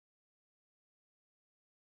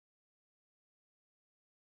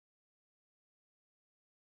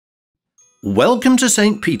Welcome to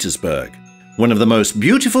St. Petersburg, one of the most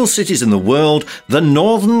beautiful cities in the world, the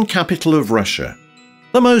northern capital of Russia.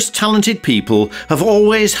 The most talented people have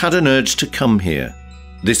always had an urge to come here.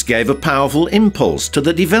 This gave a powerful impulse to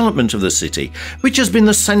the development of the city, which has been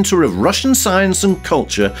the center of Russian science and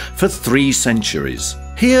culture for 3 centuries.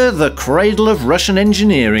 Here, the cradle of Russian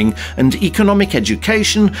engineering and economic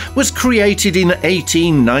education was created in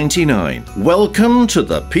 1899. Welcome to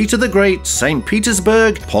the Peter the Great St.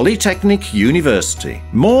 Petersburg Polytechnic University.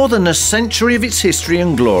 More than a century of its history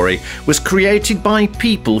and glory was created by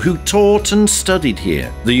people who taught and studied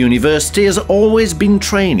here. The university has always been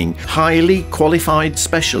training highly qualified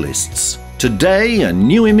specialists. Today, a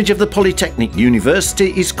new image of the Polytechnic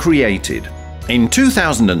University is created. In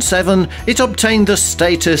 2007, it obtained the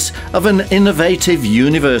status of an innovative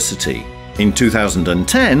university. In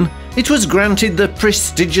 2010, it was granted the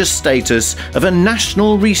prestigious status of a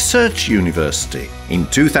national research university. In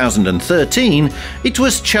 2013, it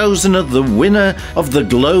was chosen as the winner of the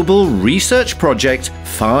Global Research Project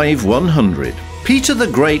 5100. Peter the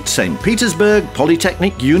Great St. Petersburg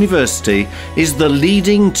Polytechnic University is the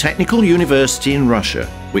leading technical university in Russia,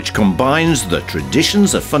 which combines the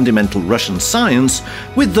traditions of fundamental Russian science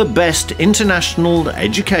with the best international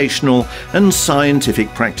educational and scientific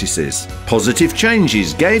practices. Positive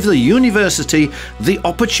changes gave the university the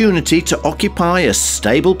opportunity to occupy a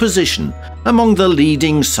stable position among the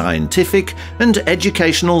leading scientific and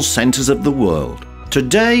educational centers of the world.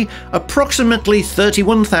 Today, approximately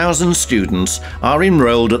 31,000 students are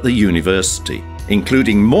enrolled at the university,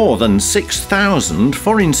 including more than 6,000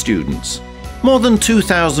 foreign students. More than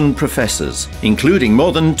 2,000 professors, including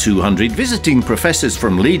more than 200 visiting professors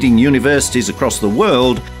from leading universities across the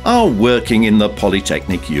world, are working in the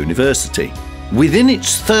Polytechnic University. Within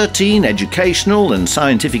its 13 educational and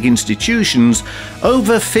scientific institutions,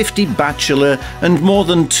 over 50 bachelor and more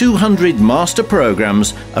than 200 master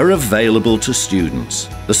programs are available to students.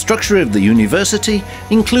 The structure of the university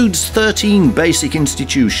includes 13 basic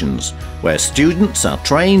institutions, where students are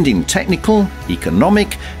trained in technical,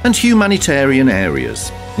 economic, and humanitarian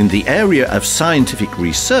areas. In the area of scientific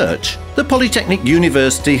research, the Polytechnic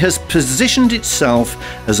University has positioned itself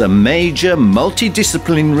as a major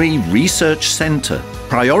multidisciplinary research center.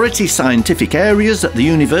 Priority scientific areas at the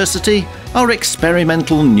university are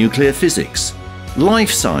experimental nuclear physics,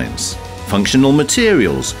 life science, functional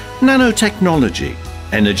materials, nanotechnology,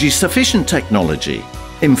 energy-sufficient technology,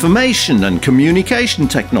 information and communication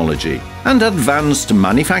technology, and advanced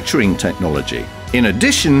manufacturing technology. In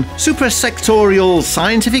addition, suprasectorial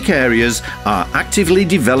scientific areas are actively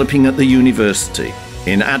developing at the university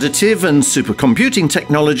in additive and supercomputing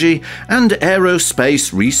technology and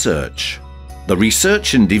aerospace research. The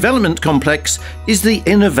Research and Development Complex is the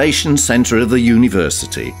innovation center of the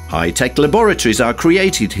university. High-tech laboratories are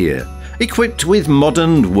created here, equipped with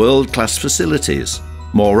modern world-class facilities.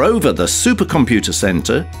 Moreover, the Supercomputer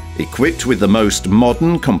Center, equipped with the most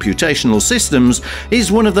modern computational systems,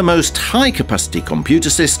 is one of the most high-capacity computer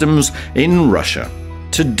systems in Russia.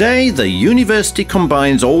 Today, the university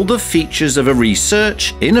combines all the features of a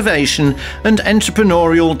research, innovation, and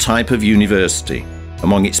entrepreneurial type of university.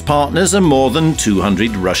 Among its partners are more than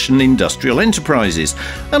 200 Russian industrial enterprises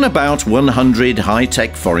and about 100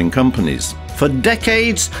 high-tech foreign companies. For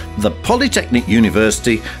decades, the Polytechnic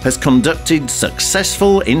University has conducted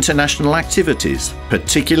successful international activities.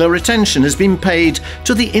 Particular attention has been paid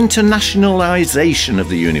to the internationalization of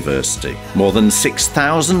the university. More than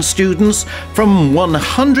 6,000 students from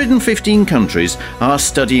 115 countries are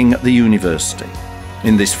studying at the university.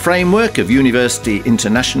 In this framework of university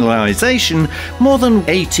internationalization, more than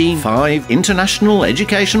 85 international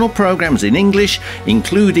educational programs in English,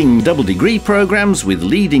 including double degree programs with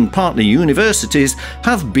leading partner universities,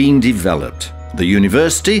 have been developed. The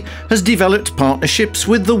university has developed partnerships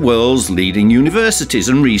with the world's leading universities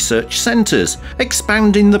and research centers,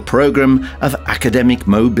 expanding the program of academic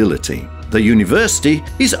mobility. The university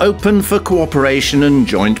is open for cooperation and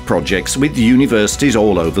joint projects with universities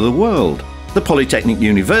all over the world. The Polytechnic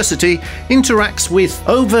University interacts with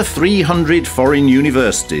over 300 foreign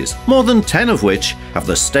universities, more than 10 of which have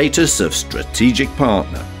the status of strategic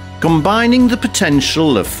partner. Combining the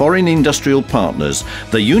potential of foreign industrial partners,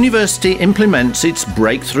 the university implements its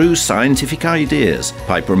breakthrough scientific ideas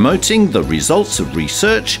by promoting the results of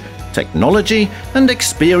research, technology, and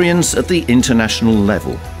experience at the international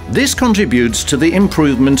level. This contributes to the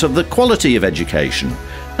improvement of the quality of education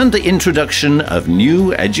and the introduction of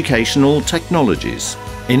new educational technologies.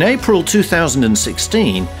 In April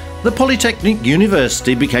 2016, the Polytechnic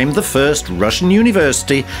University became the first Russian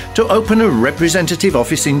university to open a representative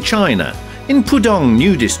office in China, in Pudong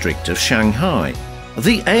New District of Shanghai.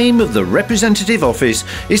 The aim of the representative office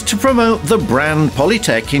is to promote the brand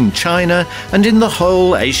Polytech in China and in the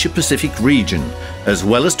whole Asia-Pacific region, as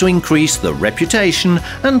well as to increase the reputation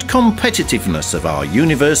and competitiveness of our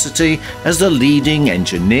university as the leading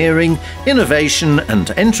engineering, innovation and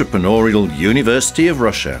entrepreneurial university of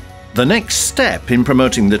Russia. The next step in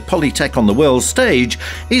promoting the Polytech on the world stage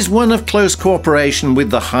is one of close cooperation with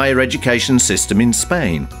the higher education system in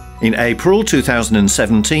Spain. In April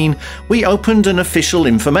 2017, we opened an official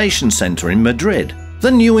information centre in Madrid.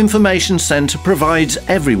 The new information centre provides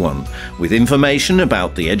everyone with information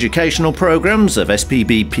about the educational programmes of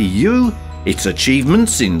SPbPU, its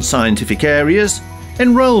achievements in scientific areas,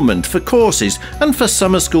 enrolment for courses and for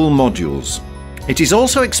summer school modules. It is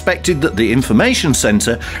also expected that the information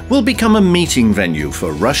centre will become a meeting venue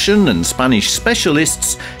for Russian and Spanish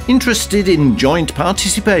specialists interested in joint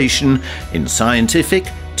participation in scientific,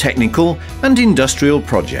 technical and industrial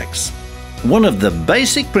projects. One of the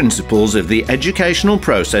basic principles of the educational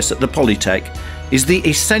process at the Polytech is the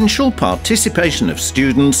essential participation of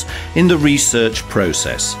students in the research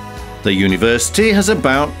process. The university has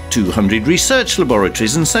about 200 research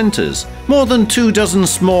laboratories and centres, more than 24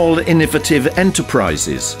 small innovative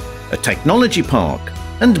enterprises, a technology park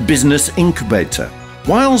and business incubator.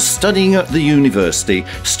 While studying at the university,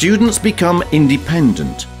 students become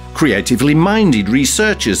independent, creatively minded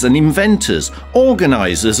researchers and inventors,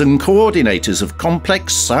 organisers and coordinators of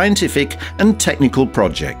complex scientific and technical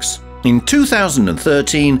projects. In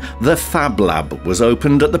 2013, the Fab Lab was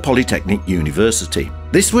opened at the Polytechnic University.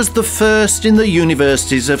 This was the first in the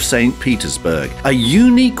universities of St. Petersburg, a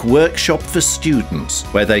unique workshop for students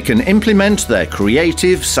where they can implement their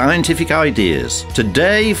creative scientific ideas.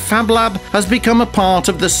 Today, Fab Lab has become a part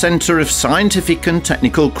of the Centre of Scientific and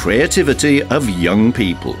Technical Creativity of young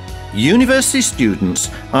people. University students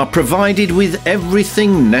are provided with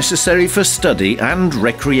everything necessary for study and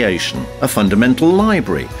recreation: a fundamental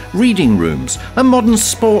library, reading rooms, a modern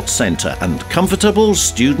sports centre and comfortable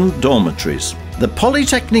student dormitories. The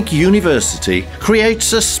Polytechnic University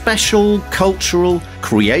creates a special cultural,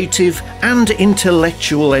 creative and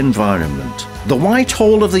intellectual environment. The White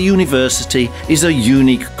Hall of the university is a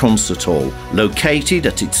unique concert hall located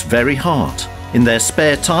at its very heart. In their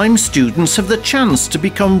spare time, students have the chance to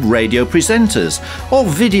become radio presenters or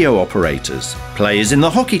video operators, players in the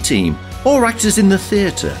hockey team, or actors in the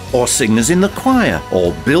theatre, or singers in the choir,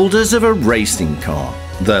 or builders of a racing car.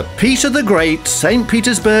 The Peter the Great St.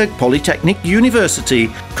 Petersburg Polytechnic University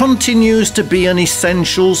continues to be an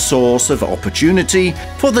essential source of opportunity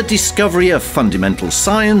for the discovery of fundamental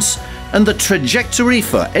science and the trajectory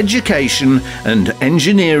for education and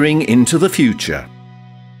engineering into the future.